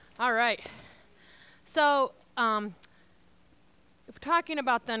All right. So, if we're talking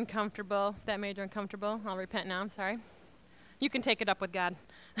about the uncomfortable, if that made you uncomfortable, I'll repent now, I'm sorry. You can take it up with God.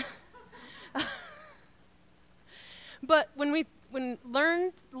 But when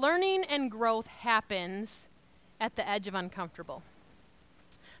learning and growth happens at the edge of uncomfortable.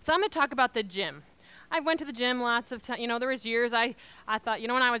 So I'm going to talk about the gym. I went to the gym lots of times. There was years I thought, when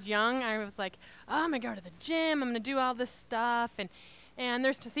I was young, I was like, oh, I'm going to go to the gym. I'm going to do all this stuff. And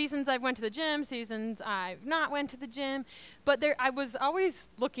there's seasons I've went to the gym, seasons I've not went to the gym. But I was always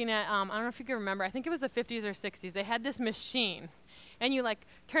looking at, I don't know if you can remember, I think it was the 50s or 60s. They had this machine. And you,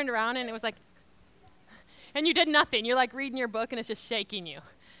 turned around, and it was and you did nothing. You're, reading your book, and it's just shaking you.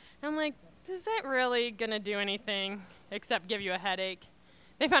 And I'm like, is that really going to do anything except give you a headache?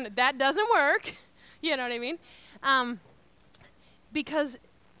 They found that doesn't work. You know what I mean? Because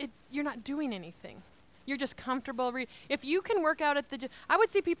you're not doing anything. You're just comfortable. If you can work out at the gym, I would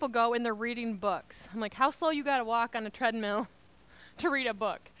see people go and they're reading books. I'm like, how slow you got to walk on a treadmill to read a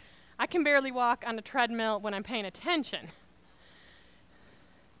book? I can barely walk on a treadmill when I'm paying attention.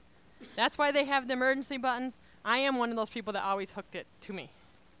 That's why they have the emergency buttons. I am one of those people that always hooked it to me.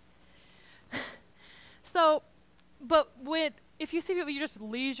 If you see people, you're just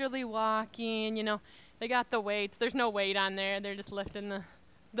leisurely walking, they got the weights. There's no weight on there. They're just lifting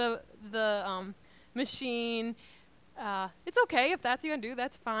the machine. It's okay if that's what you're going to do.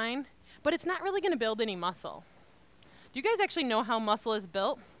 That's fine. But it's not really going to build any muscle. Do you guys actually know how muscle is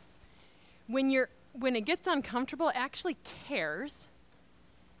built? When it gets uncomfortable, it actually tears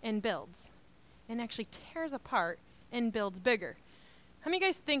and builds. And actually tears apart and builds bigger. How many of you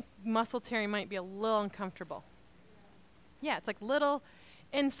guys think muscle tearing might be a little uncomfortable? Yeah, it's little.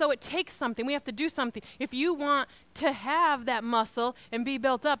 And so it takes something. We have to do something. If you want to have that muscle and be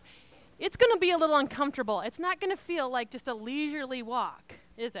built up, it's going to be a little uncomfortable. It's not going to feel like just a leisurely walk,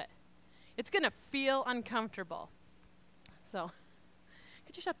 is it? It's going to feel uncomfortable. So,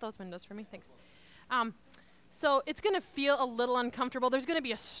 could you shut those windows for me? Thanks. So it's going to feel a little uncomfortable. There's going to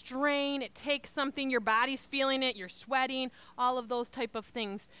be a strain. It takes something. Your body's feeling it. You're sweating. All of those type of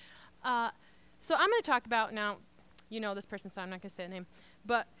things. So I'm going to talk about now. This person, so I'm not going to say the name.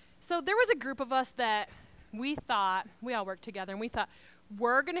 But so there was a group of us that we all worked together, and we thought,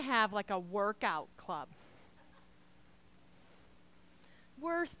 we're going to have a workout club.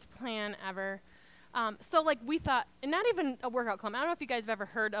 Worst plan ever. So we thought, and not even a workout club. I don't know if you guys have ever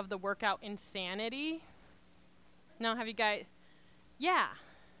heard of the workout insanity. No, have you guys? Yeah.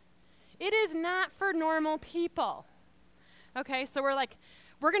 It is not for normal people. Okay, so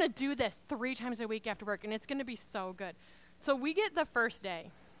we're going to do this 3 times a week after work, and it's going to be so good. So we get the first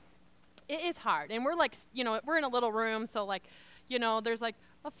day. It is hard, and we're we're in a little room, so there's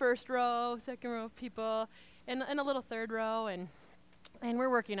a first row, second row of people, and a little third row, and we're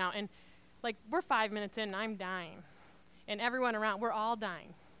working out, and we're 5 minutes in, and I'm dying, and everyone around, we're all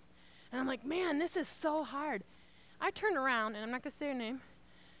dying. And I'm like, man, this is so hard. I turn around, and I'm not going to say her name.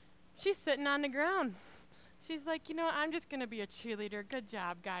 She's sitting on the ground. She's like, I'm just going to be a cheerleader. Good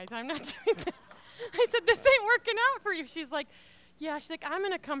job, guys. I'm not doing this. I said, this ain't working out for you. She's like, yeah. She's like, I'm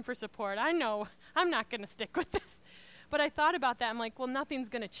going to come for support. I know I'm not going to stick with this. But I thought about that. I'm like, well, nothing's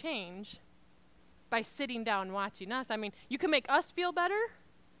going to change by sitting down watching us. I mean, you can make us feel better,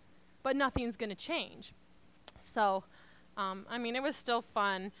 but nothing's going to change. So, it was still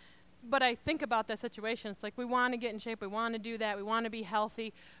fun. But I think about that situation. It's we want to get in shape. We want to do that. We want to be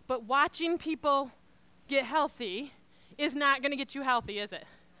healthy. But watching people get healthy is not going to get you healthy, is it?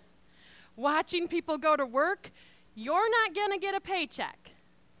 Watching people go to work, you're not going to get a paycheck.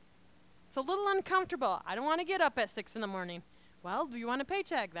 It's a little uncomfortable. I don't want to get up at 6 in the morning. Well, do you want a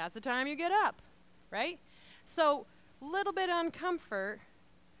paycheck? That's the time you get up, right? So, little bit of uncomfort,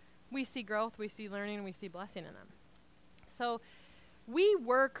 we see growth, we see learning, we see blessing in them. So, we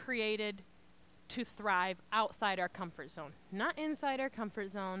were created to thrive outside our comfort zone, not inside our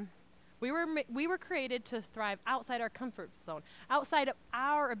comfort zone. We were created to thrive outside our comfort zone, outside of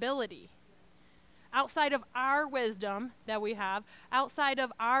our ability, outside of our wisdom that we have, outside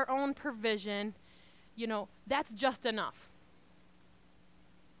of our own provision. That's just enough.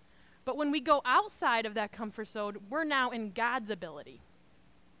 But when we go outside of that comfort zone, we're now in God's ability.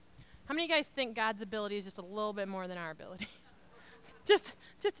 How many of you guys think God's ability is just a little bit more than our ability? just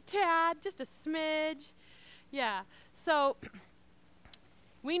a tad, just a smidge. Yeah. So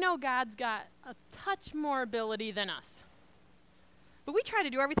we know God's got a touch more ability than us. But we try to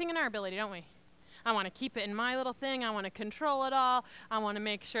do everything in our ability, don't we? I want to keep it in my little thing. I want to control it all. I want to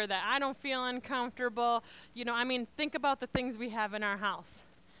make sure that I don't feel uncomfortable. Think about the things we have in our house.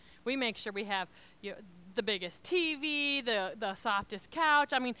 We make sure we have the biggest TV, the softest couch.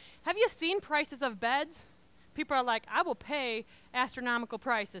 I mean, have you seen prices of beds? People are like, I will pay astronomical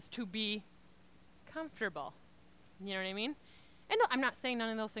prices to be comfortable. You know what I mean? And no, I'm not saying none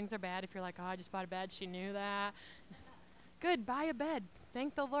of those things are bad. If you're like, oh, I just bought a bed, she knew that. Good, buy a bed.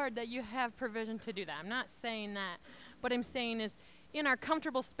 Thank the Lord that you have provision to do that. I'm not saying that. What I'm saying is, in our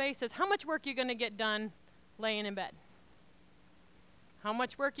comfortable spaces, how much work are you going to get done laying in bed? How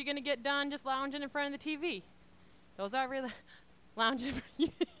much work are you going to get done just lounging in front of the TV? Those are really lounging. I'm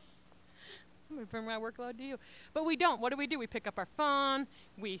going to bring my workload to you. But we don't. What do? We pick up our phone,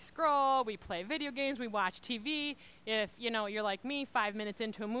 we scroll, we play video games, we watch TV. If, you're like me, 5 minutes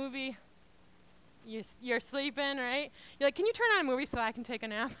into a movie, you're sleeping, right? You're like, can you turn on a movie so I can take a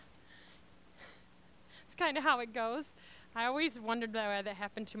nap? It's kind of how it goes. I always wondered why that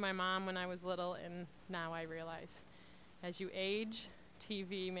happened to my mom when I was little, and now I realize as you age,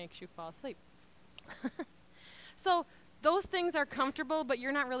 TV makes you fall asleep. So those things are comfortable, but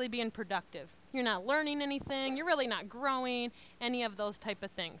you're not really being productive. You're not learning anything. You're really not growing, any of those type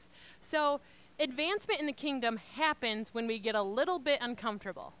of things. So advancement in the kingdom happens when we get a little bit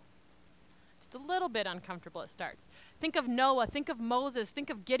uncomfortable. Just a little bit uncomfortable it starts. Think of Noah, think of Moses, think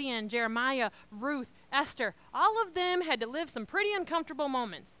of Gideon, Jeremiah, Ruth, Esther. All of them had to live some pretty uncomfortable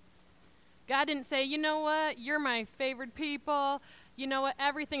moments. God didn't say, you know what, you're my favorite people. You know what,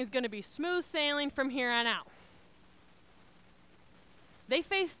 everything's going to be smooth sailing from here on out. They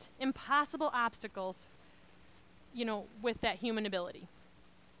faced impossible obstacles, with that human ability.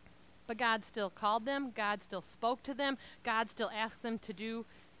 But God still called them. God still spoke to them. God still asked them to do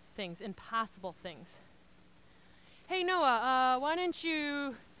things, impossible things. Hey, Noah, why didn't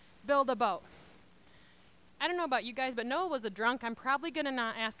you build a boat? I don't know about you guys, but Noah was a drunk. I'm probably going to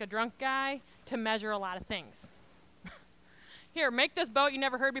not ask a drunk guy to measure a lot of things. Here, make this boat you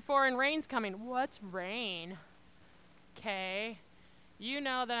never heard before, and rain's coming. What's rain? Okay. You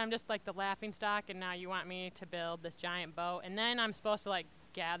know that I'm just like the laughing stock, and now you want me to build this giant boat, and then I'm supposed to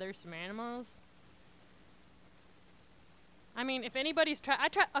gather some animals? I mean, if anybody's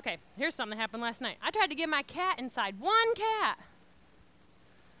okay, here's something that happened last night. I tried to get my cat inside. One cat.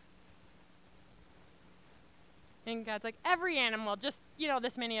 And God's like, every animal, just,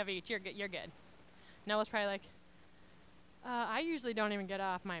 this many of each. You're good. Noah's probably like, I usually don't even get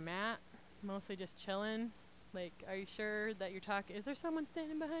off my mat. Mostly just chilling. Like, are you sure that you're talking? Is there someone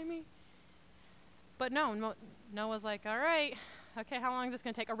standing behind me? But no, Noah's like, all right. Okay, how long is this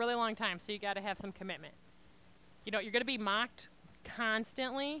going to take? A really long time, so you got to have some commitment. You're going to be mocked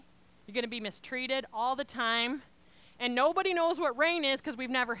constantly. You're going to be mistreated all the time. And nobody knows what rain is because we've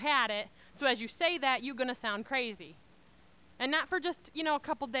never had it. So as you say that, you're going to sound crazy. And not for just, a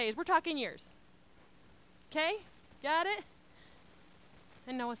couple days. We're talking years. Okay? Got it?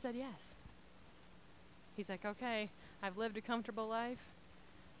 And Noah said yes. He's like, okay, I've lived a comfortable life.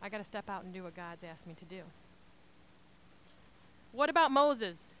 I got to step out and do what God's asked me to do. What about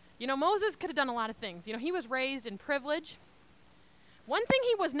Moses? Moses could have done a lot of things. He was raised in privilege. One thing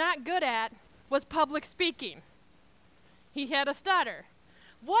he was not good at was public speaking. He had a stutter.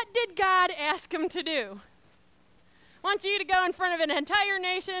 What did God ask him to do? I want you to go in front of an entire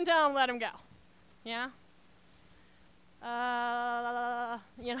nation and tell him, let him go. Yeah?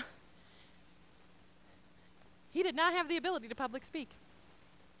 He did not have the ability to public speak.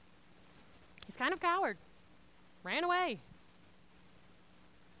 He's kind of a coward. Ran away.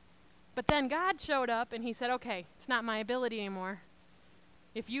 But then God showed up and he said, okay, it's not my ability anymore.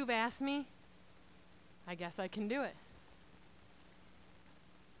 If you've asked me, I guess I can do it.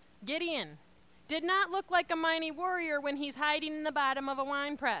 Gideon did not look like a mighty warrior when he's hiding in the bottom of a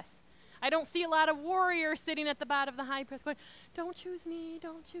wine press. I don't see a lot of warriors sitting at the bottom of the high press going, don't choose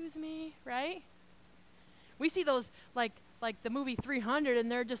me, right? We see those like the movie 300, and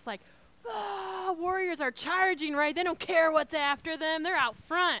they're just like, warriors are charging, right? They don't care what's after them. They're out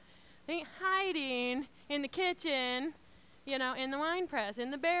front. They ain't hiding in the kitchen, in the wine press,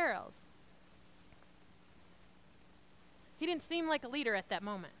 in the barrels. He didn't seem like a leader at that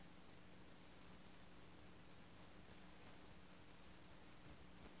moment.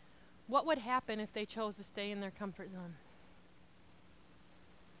 What would happen if they chose to stay in their comfort zone?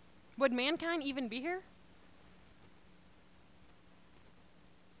 Would mankind even be here?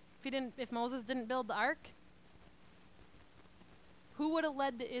 If Moses didn't build the ark? Who would have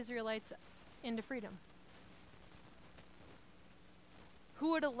led the Israelites into freedom?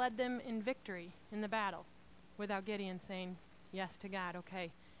 Who would have led them in victory in the battle without Gideon saying yes to God? Okay,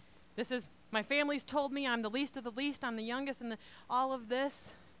 my family's told me I'm the least of the least, I'm the youngest, and all of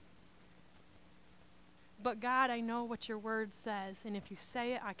this. But God, I know what your word says, and if you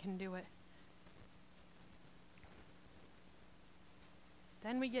say it, I can do it.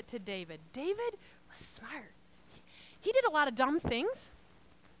 Then we get to David. David was smart. He did a lot of dumb things.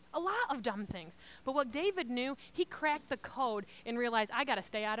 A lot of dumb things. But what David knew, he cracked the code and realized, I got to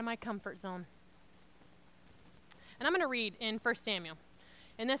stay out of my comfort zone. And I'm going to read in 1 Samuel.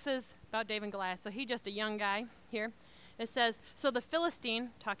 And this is about David and Goliath. So he's just a young guy here. It says, so the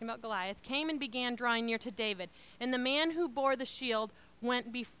Philistine, talking about Goliath, came and began drawing near to David. And the man who bore the shield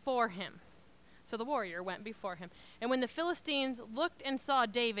went before him. So the warrior went before him. And when the Philistines looked and saw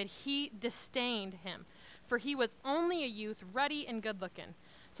David, he disdained him. For he was only a youth, ruddy and good-looking.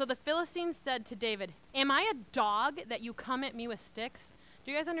 So the Philistines said to David, am I a dog that you come at me with sticks?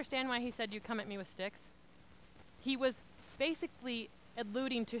 Do you guys understand why he said you come at me with sticks? He was basically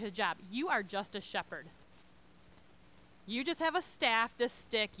alluding to his job. You are just a shepherd. You just have a staff, this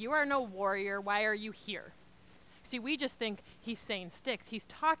stick. You are no warrior. Why are you here? See, we just think he's saying sticks. He's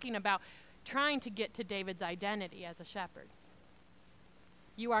talking about trying to get to David's identity as a shepherd.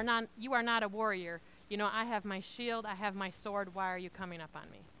 You are not a warrior. You know, I have my shield, I have my sword, why are you coming up on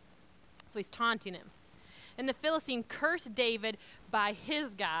me? So he's taunting him. And the Philistine cursed David by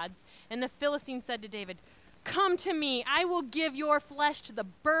his gods, and the Philistine said to David, come to me, I will give your flesh to the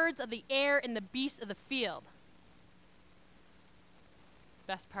birds of the air and the beasts of the field.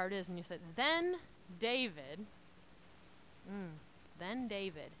 Best part is, and you said, Then David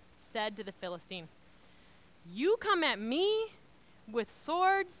said to the Philistine, you come at me with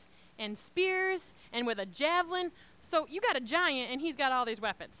swords and spears and with a javelin. So you got a giant and he's got all these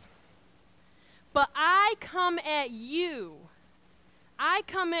weapons. But I come at you. I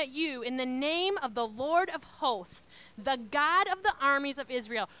come at you in the name of the Lord of hosts, the God of the armies of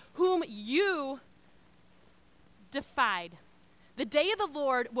Israel, whom you defied. The day of the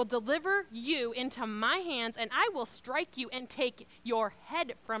Lord will deliver you into my hands, and I will strike you and take your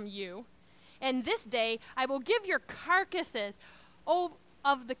head from you. And this day I will give your carcasses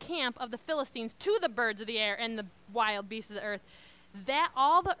of the camp of the Philistines to the birds of the air and the wild beasts of the earth, that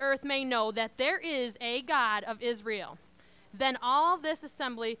all the earth may know that there is a God of Israel. Then all this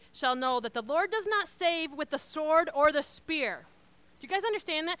assembly shall know that the Lord does not save with the sword or the spear. Do you guys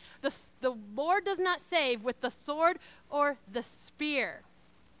understand that? The Lord does not save with the sword or the spear.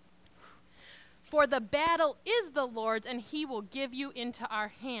 For the battle is the Lord's, and he will give you into our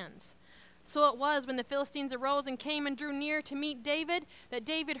hands. So it was when the Philistines arose and came and drew near to meet David, that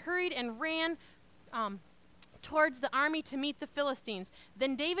David hurried and ran towards the army to meet the Philistines.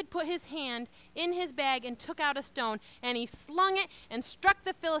 Then David put his hand in his bag and took out a stone, and he slung it and struck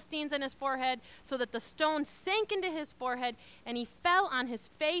the Philistines in his forehead, so that the stone sank into his forehead, and he fell on his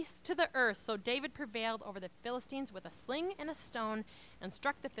face to the earth. So David prevailed over the Philistines with a sling and a stone, and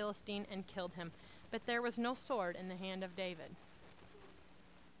struck the Philistine and killed him. But there was no sword in the hand of David.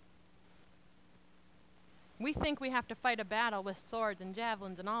 We think we have to fight a battle with swords and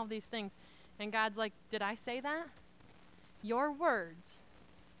javelins and all of these things. And God's like, did I say that? Your words,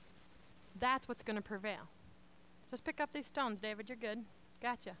 that's what's going to prevail. Just pick up these stones, David. You're good.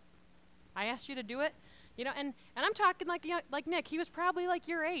 Gotcha. I asked you to do it. You know, and I'm talking like Nick. He was probably like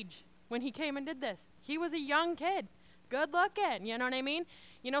your age when he came and did this. He was a young kid. Good looking. You know what I mean?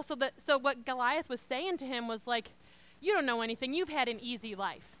 You know, so what Goliath was saying to him was like, you don't know anything. You've had an easy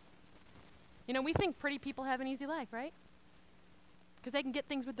life. You know, we think pretty people have an easy life, right? Because they can get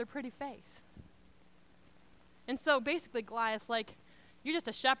things with their pretty face. And so basically Goliath's like, you're just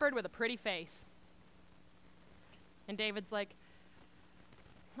a shepherd with a pretty face. And David's like,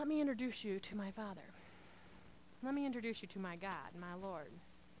 let me introduce you to my Father. Let me introduce you to my God, my Lord.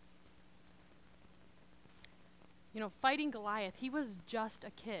 You know, fighting Goliath, he was just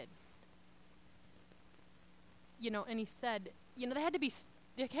a kid. You know, and he said, you know, they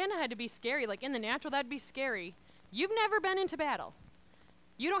kind of had to be scary. Like in the natural, that'd be scary. You've never been into battle.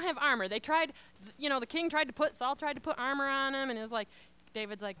 You don't have armor. They tried, you know, Saul tried to put armor on him, and it was like,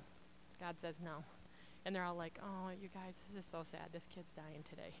 David's like, God says no. And they're all like, oh, you guys, this is so sad. This kid's dying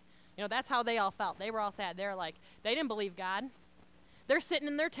today. You know, that's how they all felt. They were all sad. They were like, they didn't believe God. They're sitting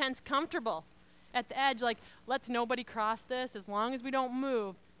in their tents comfortable at the edge, like, let's nobody cross this. As long as we don't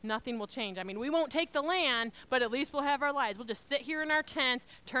move, nothing will change. I mean, we won't take the land, but at least we'll have our lives. We'll just sit here in our tents,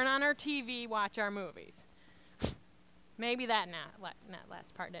 turn on our TV, watch our movies. Maybe that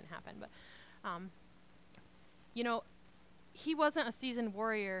last part didn't happen, but, you know, he wasn't a seasoned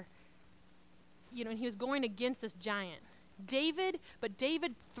warrior, you know, and he was going against this giant. But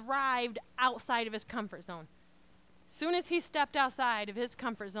David thrived outside of his comfort zone. Soon as he stepped outside of his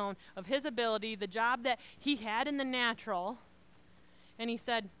comfort zone, of his ability, the job that he had in the natural, and he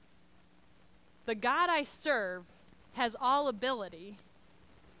said, the God I serve has all ability.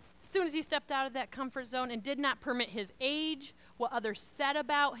 As soon as he stepped out of that comfort zone and did not permit his age, what others said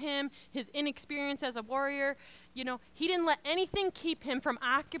about him, his inexperience as a warrior. He didn't let anything keep him from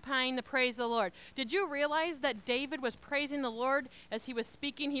occupying the praise of the Lord. Did you realize that David was praising the Lord as he was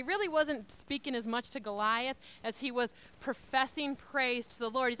speaking? He really wasn't speaking as much to Goliath as he was professing praise to the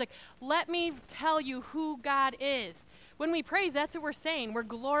Lord. He's like, let me tell you who God is. When we praise, that's what we're saying. We're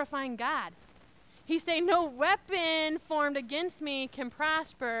glorifying God. He's saying, no weapon formed against me can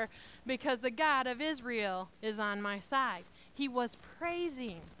prosper because the God of Israel is on my side. He was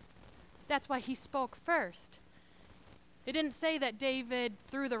praising. That's why he spoke first. It didn't say that David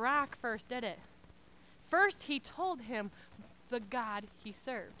threw the rock first, did it? First, he told him the God he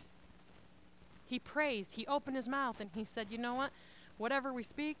served. He praised. He opened his mouth and he said, you know what? Whatever we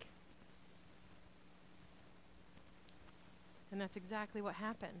speak. And that's exactly what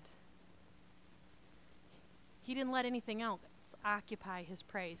happened. He didn't let anything else occupy his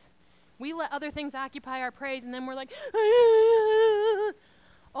praise. We let other things occupy our praise, and then we're like,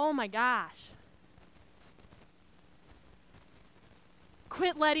 oh my gosh.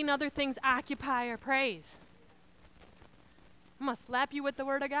 Quit letting other things occupy our praise. I'm going to slap you with the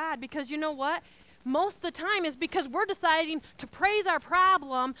word of God, because you know what? Most of the time is because we're deciding to praise our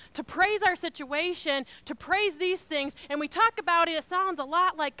problem, to praise our situation, to praise these things, and we talk about it, it sounds a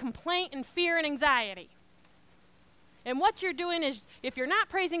lot like complaint and fear and anxiety. And what you're doing is, if you're not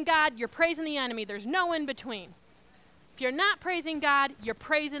praising God, you're praising the enemy. There's no in between. If you're not praising God, you're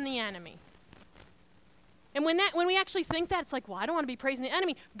praising the enemy. And when we actually think that, it's like, well, I don't want to be praising the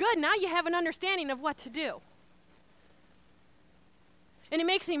enemy. Good, now you have an understanding of what to do. And it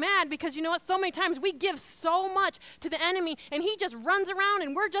makes me mad because you know what? So many times we give so much to the enemy, and he just runs around,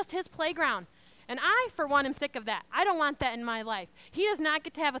 and we're just his playground. And I, for one, am sick of that. I don't want that in my life. He does not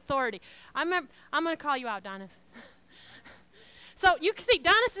get to have authority. I'm going to call you out, Donis. So you can see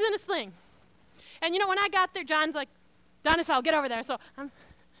Donis is in a sling. And when I got there, John's like, Donis, I'll get over there. So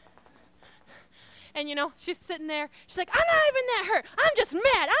she's sitting there. She's like, I'm not even that hurt. I'm just mad.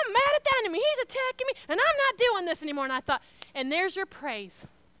 I'm mad at the enemy. He's attacking me, and I'm not doing this anymore. And I thought, and there's your praise.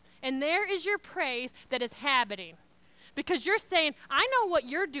 And there is your praise that is happening. Because you're saying, I know what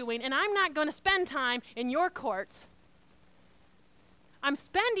you're doing, and I'm not going to spend time in your courts. I'm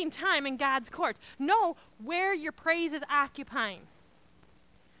spending time in God's courts. Know where your praise is occupying.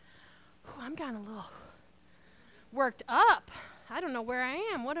 I'm getting a little worked up. I don't know where I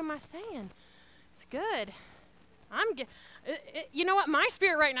am. What am I saying? It's good. You know what? My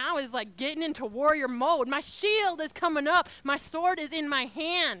spirit right now is like getting into warrior mode. My shield is coming up. My sword is in my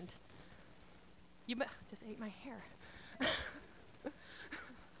hand. Just ate my hair.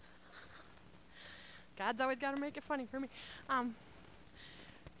 God's always got to make it funny for me.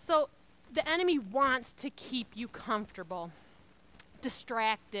 So the enemy wants to keep you comfortable,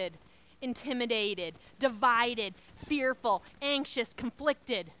 distracted, intimidated, divided, fearful, anxious,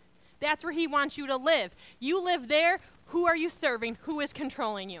 conflicted. That's where he wants you to live. You live there. Who are you serving? Who is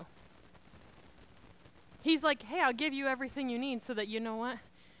controlling you? He's like, hey, I'll give you everything you need so that you know what?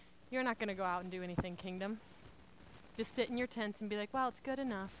 You're not going to go out and do anything, kingdom. Just sit in your tents and be like, well, it's good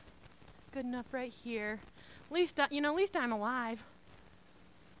enough. Good enough right here. At least I'm alive.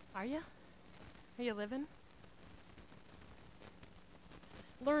 Are you? Are you living?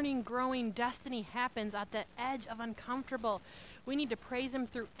 Learning, growing, destiny happens at the edge of uncomfortable. We need to praise him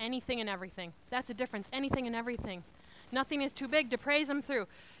through anything and everything. That's the difference, anything and everything. Nothing is too big to praise him through.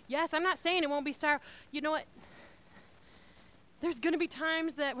 Yes, I'm not saying it won't be sorrow. You know what? There's going to be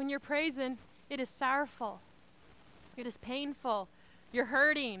times that when you're praising, it is sorrowful. It is painful. You're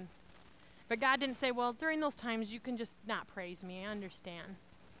hurting. But God didn't say, well, during those times you can just not praise me. I understand.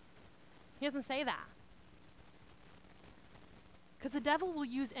 He doesn't say that. Because the devil will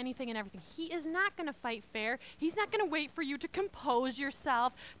use anything and everything. He is not going to fight fair. He's not going to wait for you to compose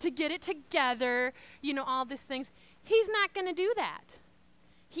yourself, to get it together, all these things. He's not going to do that.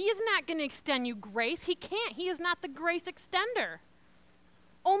 He is not going to extend you grace. He can't. He is not the grace extender.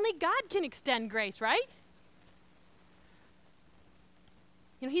 Only God can extend grace, right?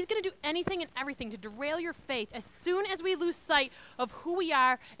 He's going to do anything and everything to derail your faith. As soon as we lose sight of who we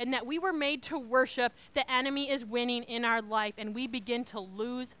are and that we were made to worship, the enemy is winning in our life, and we begin to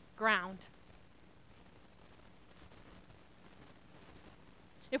lose ground.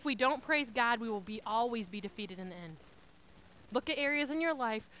 If we don't praise God, we will always be defeated in the end. Look at areas in your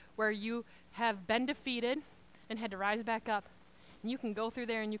life where you have been defeated and had to rise back up. And you can go through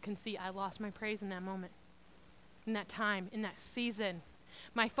there and you can see, I lost my praise in that moment, in that time, in that season.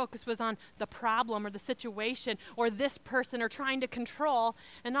 My focus was on the problem or the situation or this person or trying to control,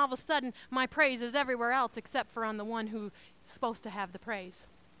 and all of a sudden my praise is everywhere else except for on the one who's supposed to have the praise.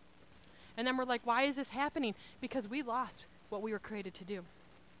 And then we're like, why is this happening? Because we lost what we were created to do.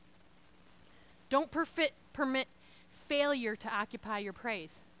 Don't permit failure to occupy your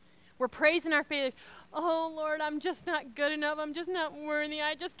praise. We're praising our failure. Oh, Lord, I'm just not good enough. I'm just not worthy.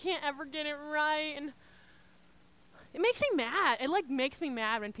 I just can't ever get it right. And it makes me mad. It, makes me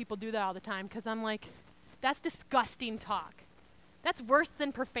mad when people do that all the time because I'm like, that's disgusting talk. That's worse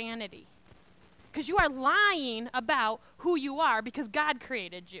than profanity because you are lying about who you are because God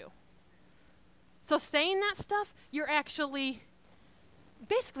created you. So saying that stuff, you're actually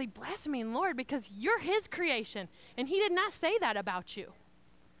basically blaspheming the Lord because you're his creation, and he did not say that about you.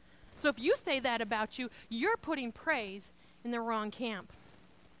 So if you say that about you, you're putting praise in the wrong camp.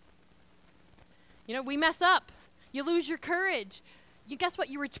 You know, we mess up. You lose your courage. Guess what?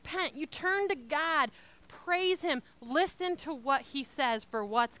 You repent. You turn to God. Praise him. Listen to what he says for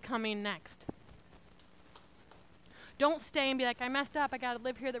what's coming next. Don't stay and be like, I messed up. I got to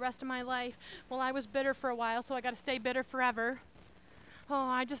live here the rest of my life. Well, I was bitter for a while, so I got to stay bitter forever. Oh,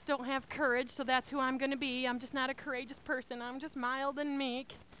 I just don't have courage, so that's who I'm going to be. I'm just not a courageous person. I'm just mild and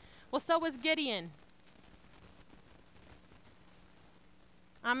meek. Well, so was Gideon.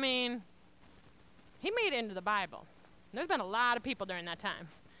 I mean, he made it into the Bible. There's been a lot of people during that time.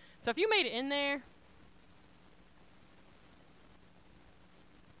 So if you made it in there,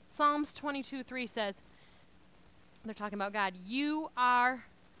 Psalms 22:3 says, they're talking about God, you are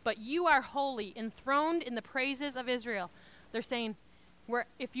holy, enthroned in the praises of Israel. They're saying,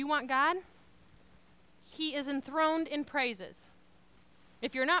 if you want God, he is enthroned in praises.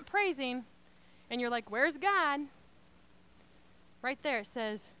 If you're not praising and you're like, where's God? Right there it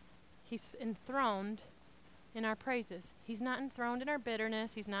says he's enthroned in our praises. He's not enthroned in our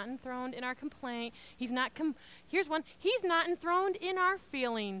bitterness. He's not enthroned in our complaint. He's not he's not enthroned in our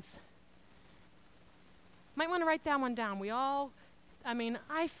feelings. Might want to write that one down.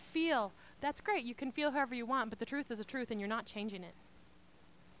 I feel. That's great. You can feel however you want, but the truth is the truth, and you're not changing it.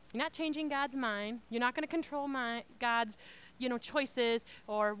 You're not changing God's mind. You're not going to control God's, choices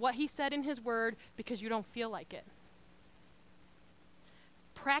or what he said in his word because you don't feel like it.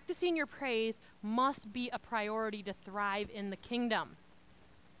 Practicing your praise must be a priority to thrive in the kingdom.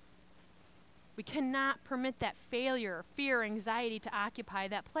 We cannot permit that failure, fear, anxiety to occupy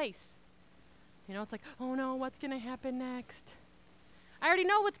that place. It's like, oh no, what's going to happen next? I already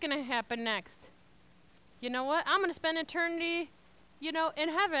know what's going to happen next. You know what? I'm going to spend eternity, in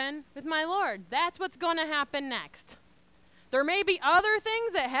heaven with my Lord. That's what's going to happen next. There may be other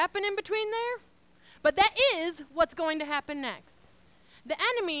things that happen in between there, but that is what's going to happen next. The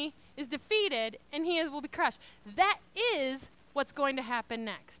enemy is defeated and he will be crushed. That is what's going to happen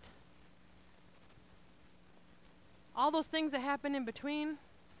next. All those things that happen in between,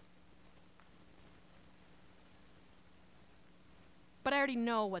 but I already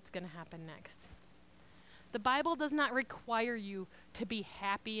know what's going to happen next. The Bible does not require you to be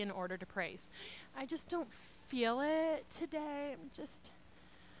happy in order to praise. I just don't feel it today. I'm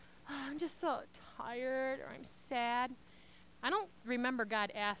just so tired, or I'm sad. I don't remember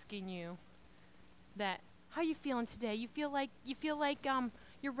God asking you that, how you feeling today? You feel like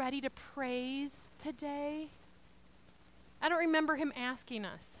you're ready to praise today? I don't remember him asking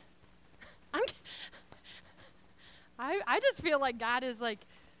us. I just feel like God is like,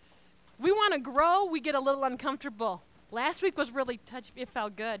 we want to grow, we get a little uncomfortable. Last week was really it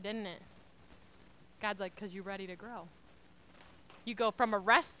felt good, didn't it? God's like, because you're ready to grow. You go from a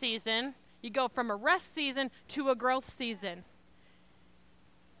rest season to a growth season.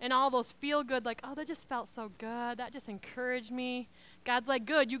 And all those feel good, like, oh, that just felt so good. That just encouraged me. God's like,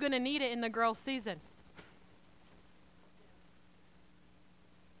 good, you're going to need it in the growth season.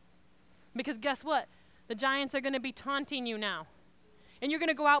 Because guess what? The giants are going to be taunting you now. And you're going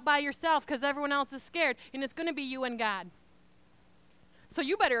to go out by yourself because everyone else is scared. And it's going to be you and God. So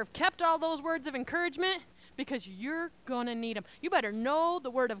you better have kept all those words of encouragement because you're going to need them. You better know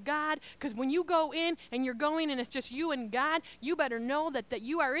the word of God because when you go in and you're going and it's just you and God, you better know that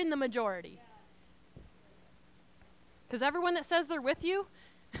you are in the majority. Because everyone that says they're with you,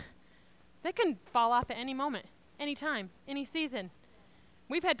 they can fall off at any moment, any time, any season.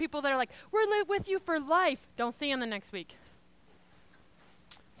 We've had people that are like, we're with you for life. Don't see them the next week.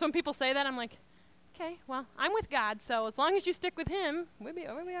 So when people say that, I'm like, okay, well, I'm with God, so as long as you stick with him, we'll be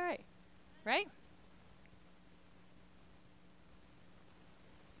all right. Right?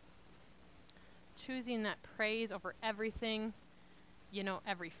 Choosing that praise over everything,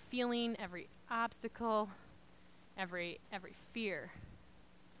 every feeling, every obstacle, every fear.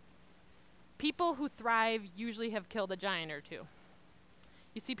 People who thrive usually have killed a giant or two.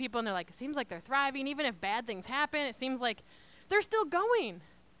 You see people and they're like, it seems like they're thriving. Even if bad things happen, it seems like they're still going.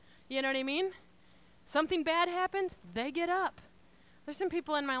 You know what I mean? Something bad happens, they get up. There's some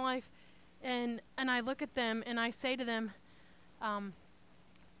people in my life, and I look at them, and I say to them, and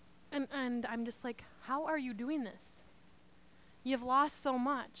I'm just like, how are you doing this? You've lost so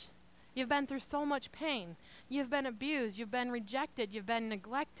much. You've been through so much pain. You've been abused. You've been rejected. You've been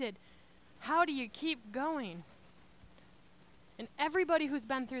neglected. How do you keep going? And everybody who's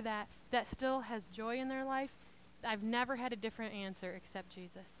been through that still has joy in their life, I've never had a different answer except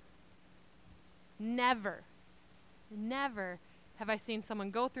Jesus. Never have I seen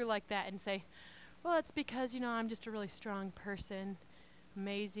someone go through like that and say, well, it's because, I'm just a really strong person,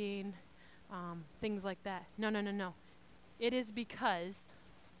 amazing, things like that. No. It is because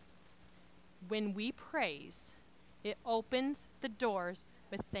when we praise, it opens the doors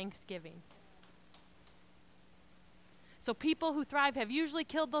with thanksgiving. So people who thrive have usually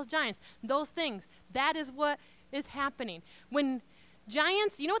killed those giants, those things. That is what is happening. When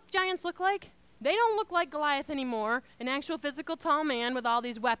giants, you know what giants look like? They don't look like Goliath anymore, an actual physical tall man with all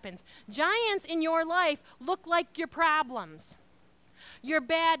these weapons. Giants in your life look like your problems, your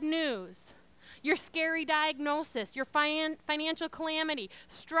bad news, your scary diagnosis, your financial calamity,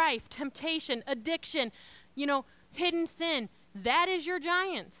 strife, temptation, addiction, hidden sin. That is your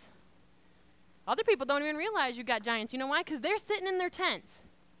giants. Other people don't even realize you got giants. You know why? Because they're sitting in their tents,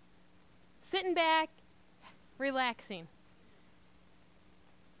 sitting back, relaxing.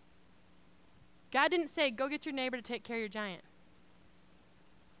 God didn't say, go get your neighbor to take care of your giant.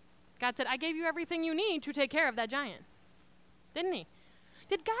 God said, I gave you everything you need to take care of that giant. Didn't he?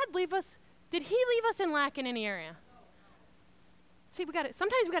 Did he leave us in lack in any area? See,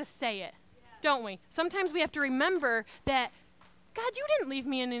 sometimes we got to say it, don't we? Sometimes we have to remember that, God, you didn't leave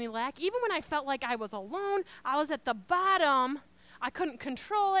me in any lack. Even when I felt like I was alone, I was at the bottom, I couldn't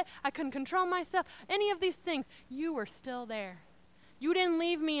control it, I couldn't control myself, any of these things, you were still there. You didn't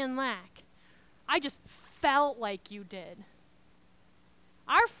leave me in lack. I just felt like you did.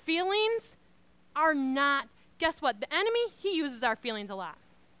 Our feelings are not, guess what? The enemy, he uses our feelings a lot.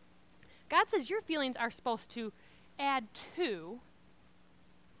 God says your feelings are supposed to add to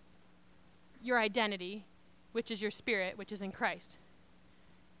your identity, which is your spirit, which is in Christ.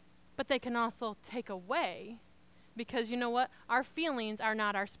 But they can also take away, because you know what? Our feelings are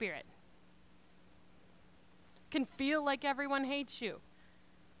not our spirit. Can feel like everyone hates you.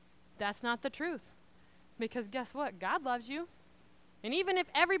 That's not the truth. Because guess what? God loves you. And even if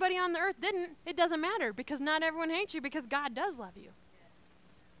everybody on the earth didn't, it doesn't matter, because not everyone hates you, because God does love you.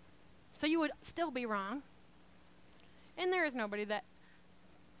 So you would still be wrong. And there is nobody that,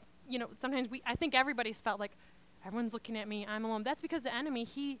 sometimes I think everybody's felt like, everyone's looking at me, I'm alone. That's because the enemy,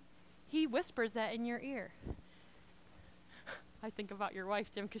 he whispers that in your ear. I think about your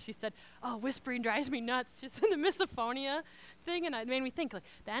wife, Jim, because she said, whispering drives me nuts. She's in the misophonia thing, and it made me think,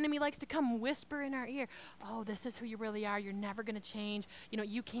 the enemy likes to come whisper in our ear, this is who you really are. You're never going to change.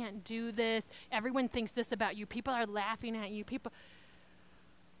 You can't do this. Everyone thinks this about you. People are laughing at you.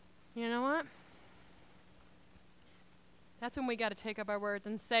 You know what? That's when we got to take up our words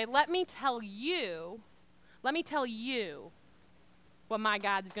and say, let me tell you what my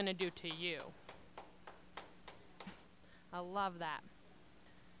God's going to do to you. I love that.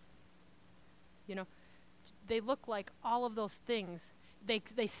 They look like all of those things.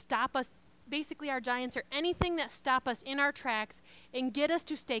 They stop us. Basically, our giants are anything that stop us in our tracks and get us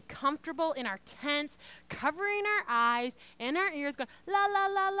to stay comfortable in our tents, covering our eyes and our ears, going, la, la,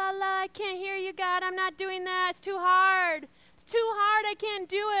 la, la, la, I can't hear you, God. I'm not doing that. It's too hard. It's too hard. I can't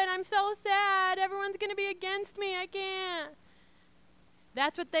do it. I'm so sad. Everyone's going to be against me. I can't.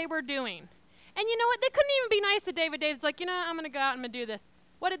 That's what they were doing. And you know what? They couldn't even be nice to David. David's like, I'm going to go out and I'm going to do this.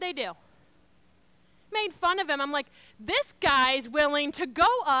 What did they do? Made fun of him. I'm like, this guy's willing to go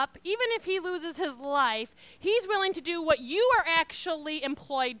up, even if he loses his life, he's willing to do what you are actually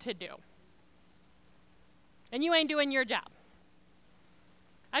employed to do. And you ain't doing your job.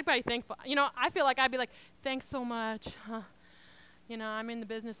 I'd probably think, I feel like I'd be like, thanks so much. I'm in the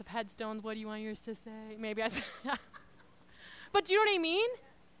business of headstones. What do you want yours to say? Maybe I say, but you know what I mean?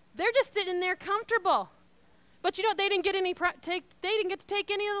 They're just sitting there comfortable. But they didn't get they didn't get to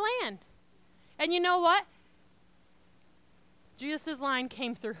take any of the land. And you know what? Jesus' line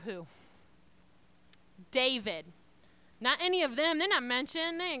came through who? David. Not any of them. They're not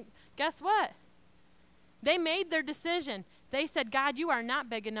mentioned. Guess what? They made their decision. They said, God, you are not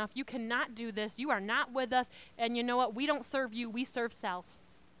big enough. You cannot do this. You are not with us. And you know what? We don't serve you. We serve self.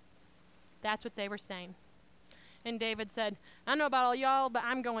 That's what they were saying. And David said, I don't know about all y'all, but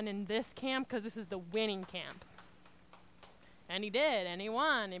I'm going in this camp because this is the winning camp. And he did, and he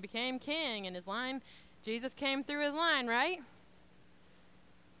won. He became king, and his line, Jesus came through his line, right?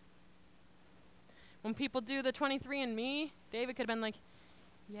 When people do the 23andMe, David could have been like,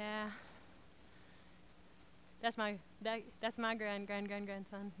 yeah, that's my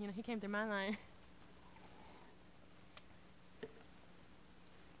grandson. You know, he came through my line.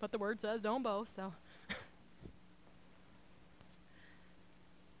 But the word says don't boast, so.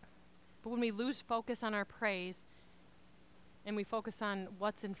 But when we lose focus on our praise and we focus on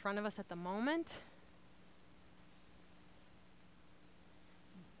what's in front of us at the moment,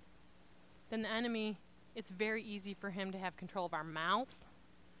 then the enemy, it's very easy for him to have control of our mouth,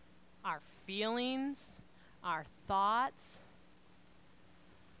 our feelings, our thoughts.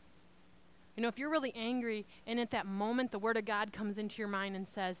 You know, if you're really angry and at that moment the word of God comes into your mind and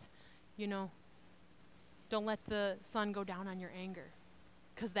says, you know, don't let the sun go down on your anger,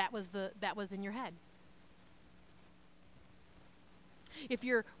 because that was in your head. If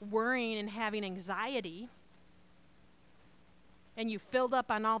you're worrying and having anxiety and you filled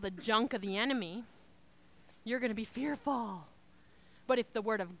up on all the junk of the enemy, you're going to be fearful. But if the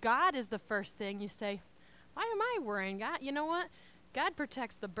word of God is the first thing, you say, why am I worrying? God, you know what? God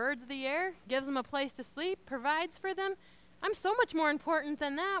protects the birds of the air, gives them a place to sleep, provides for them. I'm so much more important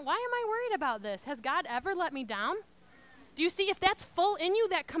than that. Why am I worried about this? Has God ever let me down? Do you see? If that's full in you,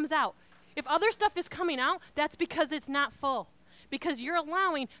 that comes out. If other stuff is coming out, that's because it's not full. Because you're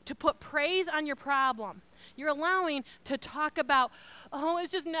allowing to put praise on your problem. You're allowing to talk about, oh,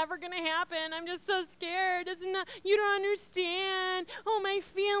 it's just never going to happen. I'm just so scared. You don't understand. Oh, my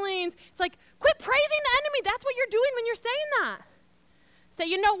feelings. It's like, quit praising the enemy. That's what you're doing when you're saying that. Say,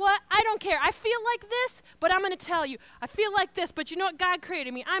 you know what? I don't care. I feel like this, but I'm going to tell you. I feel like this, but you know what? God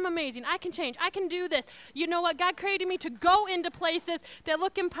created me. I'm amazing. I can change. I can do this. You know what? God created me to go into places that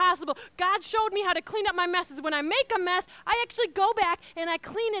look impossible. God showed me how to clean up my messes. When I make a mess, I actually go back and I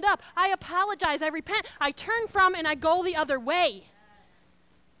clean it up. I apologize. I repent. I turn from and I go the other way.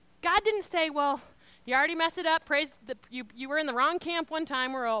 God didn't say, well, you already messed it up. Praise you were in the wrong camp one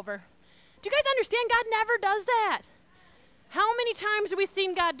time. We're over. Do you guys understand? God never does that. How many times have we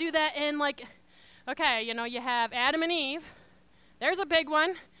seen God do that in, like, okay, you know, you have Adam and Eve. There's a big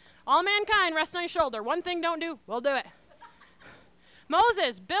one. All mankind rests on your shoulder. One thing don't do, we'll do it.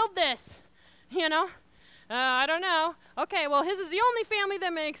 Moses, build this. You know, I don't know. Okay, well, his is the only family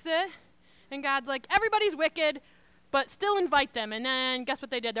that makes it. And God's like, everybody's wicked, but still invite them. And then guess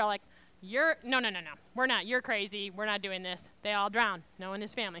what they did? They're like, no. We're not. You're crazy. We're not doing this. They all drown. Noah and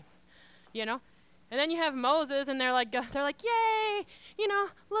his family. You know? And then you have Moses, and they're like, yay, you know,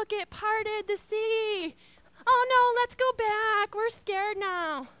 look, it parted the sea. Oh, no, let's go back. We're scared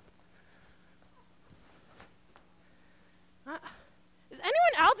now. Is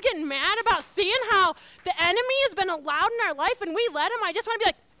anyone else getting mad about seeing how the enemy has been allowed in our life and we let him? I just want to be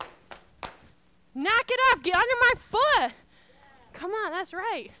like, knock it off. Get under my foot. Come on, that's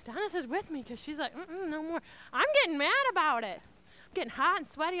right. Donna is with me because she's like, no more. I'm getting mad about it. Getting hot and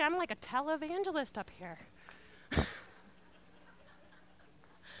sweaty. I'm like a televangelist up here.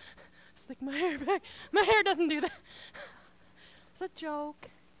 Slick my hair back. My hair doesn't do that. It's a joke.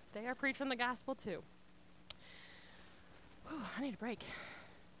 They are preaching the gospel too. Whew, I need a break.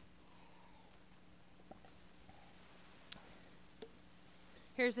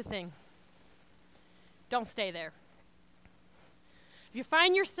 Here's the thing. Don't stay there. If you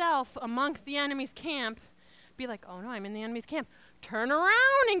find yourself amongst the enemy's camp, be like, oh no, I'm in the enemy's camp. Turn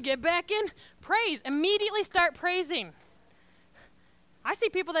around and get back in. Praise. Immediately start praising. I see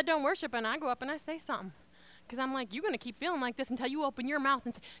people that don't worship, and I go up and I say something. Because I'm like, you're going to keep feeling like this until you open your mouth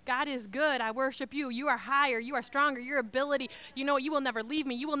and say, God is good. I worship you. You are higher. You are stronger. Your ability. You know, you will never leave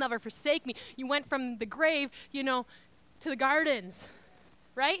me. You will never forsake me. You went from the grave, you know, to the gardens.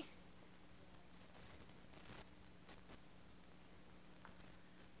 Right?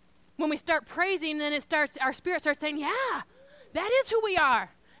 When we start praising, then our spirit starts saying, yeah, that is who we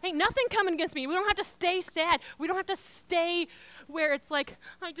are. Ain't nothing coming against me. We don't have to stay sad. We don't have to stay where it's like,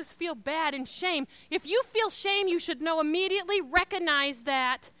 I just feel bad and shame. If you feel shame, you should know immediately, recognize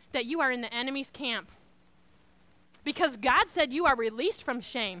that you are in the enemy's camp. Because God said you are released from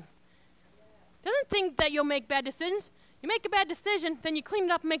shame. Doesn't think that you'll make bad decisions. You make a bad decision, then you clean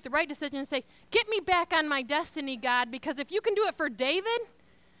it up and make the right decision and say, get me back on my destiny, God, because if you can do it for David,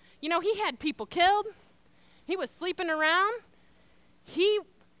 you know, he had people killed. He was sleeping around. He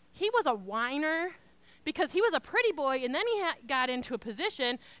was a whiner because he was a pretty boy, and then he got into a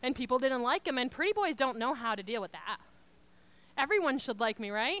position, and people didn't like him, and pretty boys don't know how to deal with that. Everyone should like me,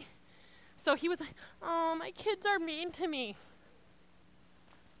 right? So he was like, oh, my kids are mean to me.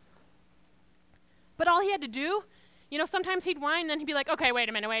 But all he had to do, you know, sometimes he'd whine, and then he'd be like, okay, wait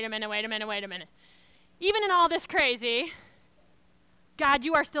a minute. Even in all this crazy, God,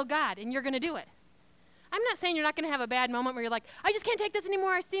 you are still God, and you're going to do it. I'm not saying you're not going to have a bad moment where you're like, I just can't take this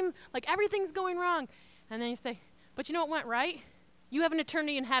anymore. I seem like everything's going wrong. And then you say, but you know what went right? You have an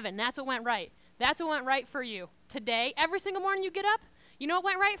eternity in heaven. That's what went right. That's what went right for you today. Every single morning you get up, you know what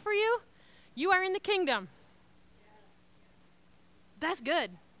went right for you? You are in the kingdom. That's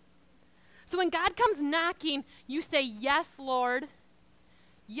good. So when God comes knocking, you say, yes, Lord.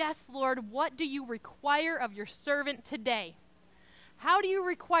 Yes, Lord, what do you require of your servant today? How do you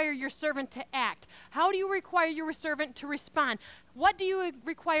require your servant to act? How do you require your servant to respond? What do you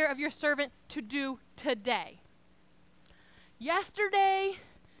require of your servant to do today? Yesterday,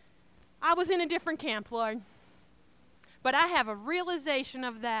 I was in a different camp, Lord. But I have a realization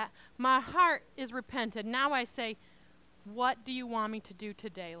of that. My heart is repented. Now I say, what do you want me to do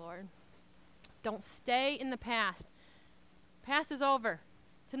today, Lord? Don't stay in the past. Past is over.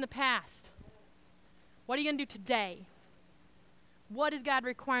 It's in the past. What are you going to do today? What is God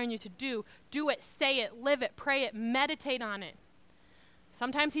requiring you to do? Do it, say it, live it, pray it, meditate on it.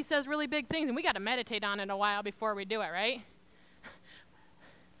 Sometimes he says really big things, and we got to meditate on it a while before we do it, right?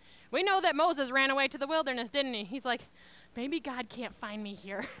 We know that Moses ran away to the wilderness, didn't he? He's like, maybe God can't find me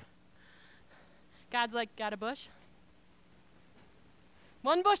here. God's like, got a bush?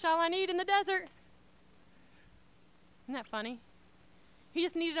 One bush, all I need in the desert. Isn't that funny? He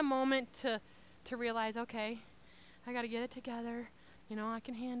just needed a moment to realize, okay, I got to get it together. You know, I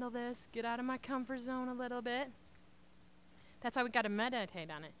can handle this. Get out of my comfort zone a little bit. That's why we got to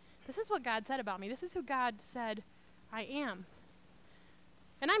meditate on it. This is what God said about me. This is who God said I am.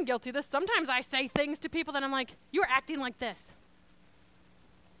 And I'm guilty of this. Sometimes I say things to people that I'm like, you're acting like this.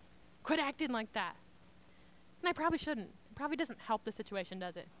 Quit acting like that. And I probably shouldn't. It probably doesn't help the situation,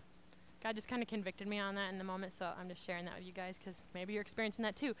 does it? God just kind of convicted me on that in the moment, so I'm just sharing that with you guys because maybe you're experiencing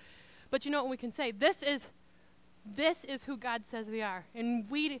that too. But you know what we can say? This is who God says we are. And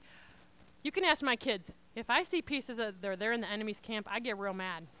you can ask my kids. If I see pieces that they're in the enemy's camp, I get real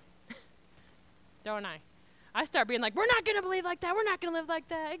mad. Don't I? I start being like, we're not going to believe like that. We're not going to live like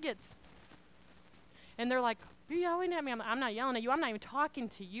that. And they're like, you're yelling at me. I'm not yelling at you. I'm not even talking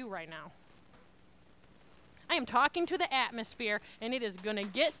to you right now. I am talking to the atmosphere, and it is going to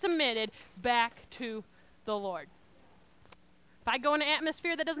get submitted back to the Lord. If I go in an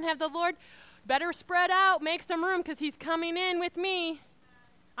atmosphere that doesn't have the Lord, better spread out, make some room, because he's coming in with me.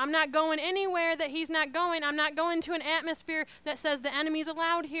 I'm not going anywhere that he's not going. I'm not going to an atmosphere that says the enemy's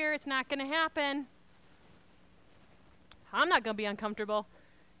allowed here. It's not going to happen. I'm not going to be uncomfortable.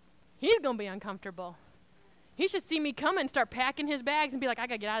 He's going to be uncomfortable. He should see me come and start packing his bags and be like, I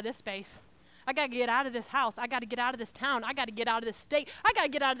got to get out of this space. I got to get out of this house. I got to get out of this town. I got to get out of this state. I got to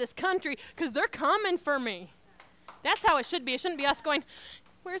get out of this country because they're coming for me. That's how it should be. It shouldn't be us going,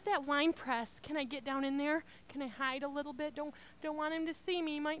 where's that wine press? Can I get down in there? Can I hide a little bit? Don't want him to see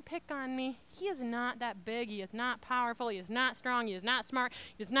me. He might pick on me. He is not that big. He is not powerful. He is not strong. He is not smart.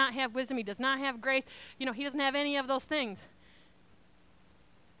 He does not have wisdom. He does not have grace. You know, he doesn't have any of those things.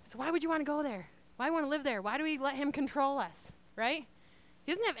 So why would you want to go there? Why want to live there? Why do we let him control us, right?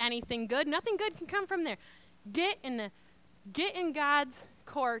 He doesn't have anything good. Nothing good can come from there. Get in God's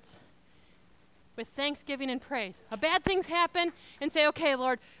courts with thanksgiving and praise. Bad things happen and say, okay,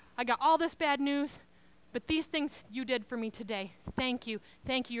 Lord, I got all this bad news, but these things you did for me today. Thank you.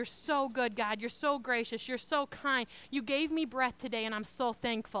 Thank you. You're so good, God. You're so gracious. You're so kind. You gave me breath today, and I'm so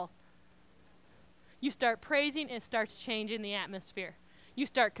thankful. You start praising, it starts changing the atmosphere. You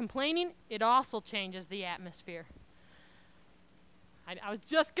start complaining, it also changes the atmosphere. I was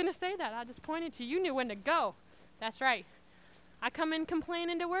just going to say that. I just pointed to you. You knew when to go. That's right. I come in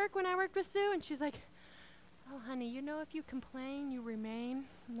complaining to work when I worked with Sue, and she's like, oh, honey, you know if you complain, you remain.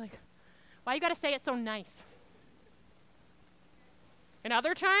 I'm like, why you got to say it so nice? And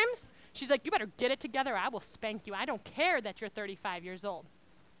other times, she's like, you better get it together. I will spank you. I don't care that you're 35 years old.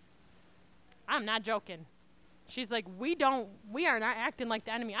 I'm not joking. She's like, we are not acting like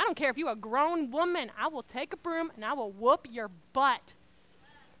the enemy. I don't care if you're a grown woman. I will take a broom and I will whoop your butt.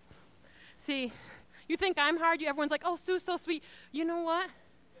 See, you think I'm hard? Everyone's like, oh, Sue's so sweet. You know what?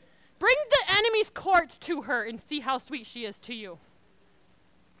 Bring the enemy's courts to her and see how sweet she is to you.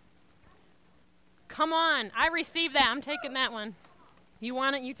 Come on. I receive that. I'm taking that one. You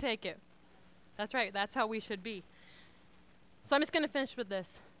want it, you take it. That's right. That's how we should be. So I'm just going to finish with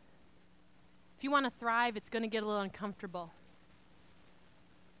this. If you want to thrive, it's going to get a little uncomfortable.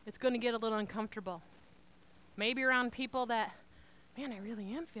 It's going to get a little uncomfortable. Maybe around people that, man, I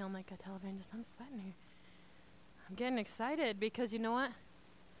really am feeling like a televangelist. I'm sweating here. I'm getting excited because you know what?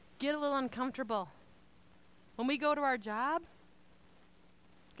 Get a little uncomfortable. When we go to our job,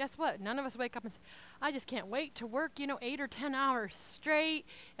 guess what? None of us wake up and say, I just can't wait to work, 8 or 10 hours straight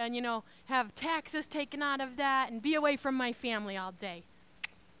and, have taxes taken out of that and be away from my family all day.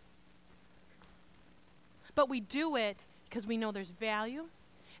 But we do it because we know there's value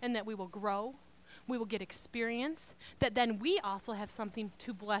and that we will grow, we will get experience, that then we also have something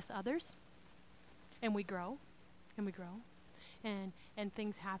to bless others. And we grow, and we grow, and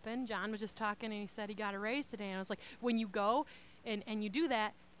things happen. John was just talking, and he said he got a raise today. And I was like, when you go and you do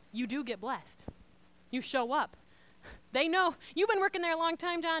that, you do get blessed. You show up. They know. You've been working there a long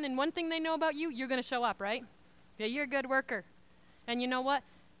time, John, and one thing they know about you, you're going to show up, right? Yeah, you're a good worker. And you know what?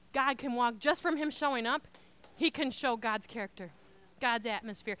 God can walk just from him showing up. He can show God's character, God's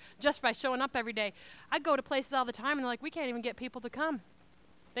atmosphere, just by showing up every day. I go to places all the time, and they're like, we can't even get people to come.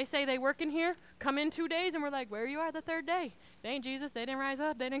 They say they work in here, come in 2 days, and we're like, where you are the third day? They ain't Jesus. They didn't rise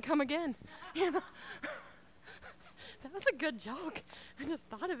up. They didn't come again. That was a good joke. I just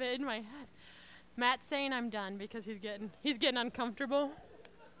thought of it in my head. Matt's saying I'm done because he's getting uncomfortable.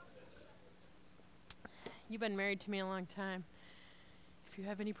 You've been married to me a long time. If you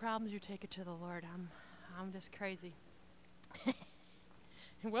have any problems, you take it to the Lord. I'm just crazy. It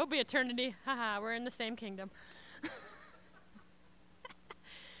will be eternity. Haha, we're in the same kingdom.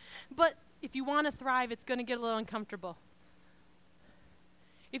 But if you want to thrive, it's going to get a little uncomfortable.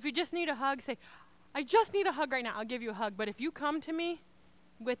 If you just need a hug, say, I just need a hug right now. I'll give you a hug. But if you come to me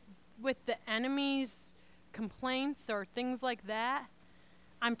with the enemy's complaints or things like that,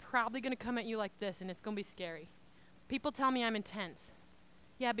 I'm probably going to come at you like this, and it's going to be scary. People tell me I'm intense.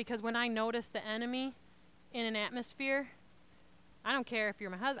 Yeah, because when I notice the enemy in an atmosphere, I don't care if you're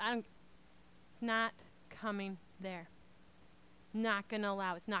my husband. Not coming there. Not going to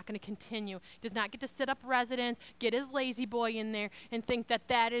allow. It's not going to continue. Does not get to sit up residence, get his lazy boy in there, and think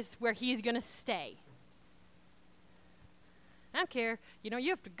that is where he's going to stay. I don't care. You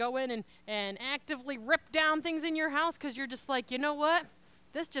have to go in and actively rip down things in your house because you're just like, you know what?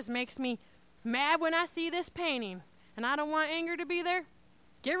 This just makes me mad when I see this painting, and I don't want anger to be there.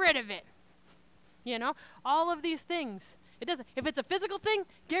 Get rid of it. All of these things. It doesn't. If it's a physical thing,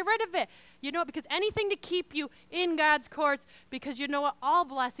 get rid of it. Because anything to keep you in God's courts, because you know what? All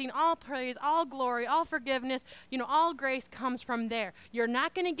blessing, all praise, all glory, all forgiveness, all grace comes from there. You're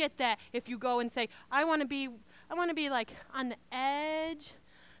not going to get that if you go and say, I want to be like on the edge,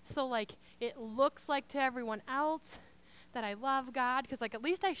 so like it looks like to everyone else that I love God, because like at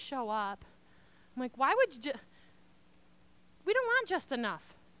least I show up. I'm like, why would you? We don't want just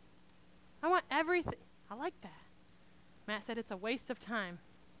enough. I want everything. I like that. Matt said it's a waste of time.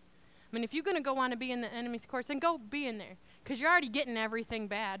 I mean, if you're going to go want to be in the enemy's courts, then go be in there, because you're already getting everything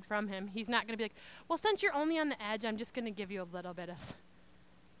bad from him. He's not going to be like, well, since you're only on the edge, I'm just going to give you a little bit of.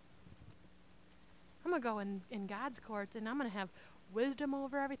 I'm going to go in God's courts, and I'm going to have wisdom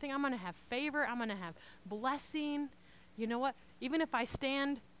over everything. I'm going to have favor. I'm going to have blessing. You know what? Even if I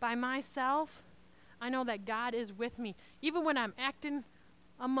stand by myself, I know that God is with me. Even when I'm acting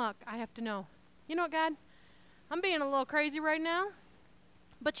amok, I have to know, you know what, God? I'm being a little crazy right now,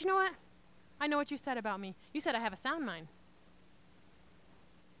 but you know what? I know what you said about me. You said I have a sound mind.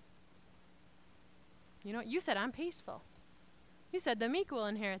 You know what? You said I'm peaceful. You said the meek will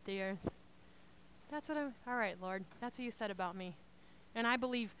inherit the earth. All right, Lord, that's what you said about me. And I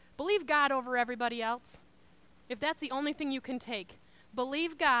believe God over everybody else. If that's the only thing you can take,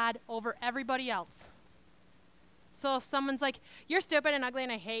 believe God over everybody else. So if someone's like, you're stupid and ugly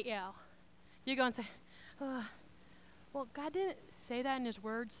and I hate you, you go and say, well, God didn't say that in his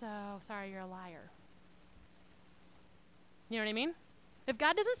word, so sorry, you're a liar. You know what I mean? If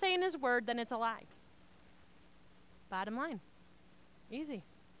God doesn't say in his word, then it's a lie. Bottom line. Easy.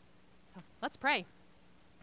 So let's pray.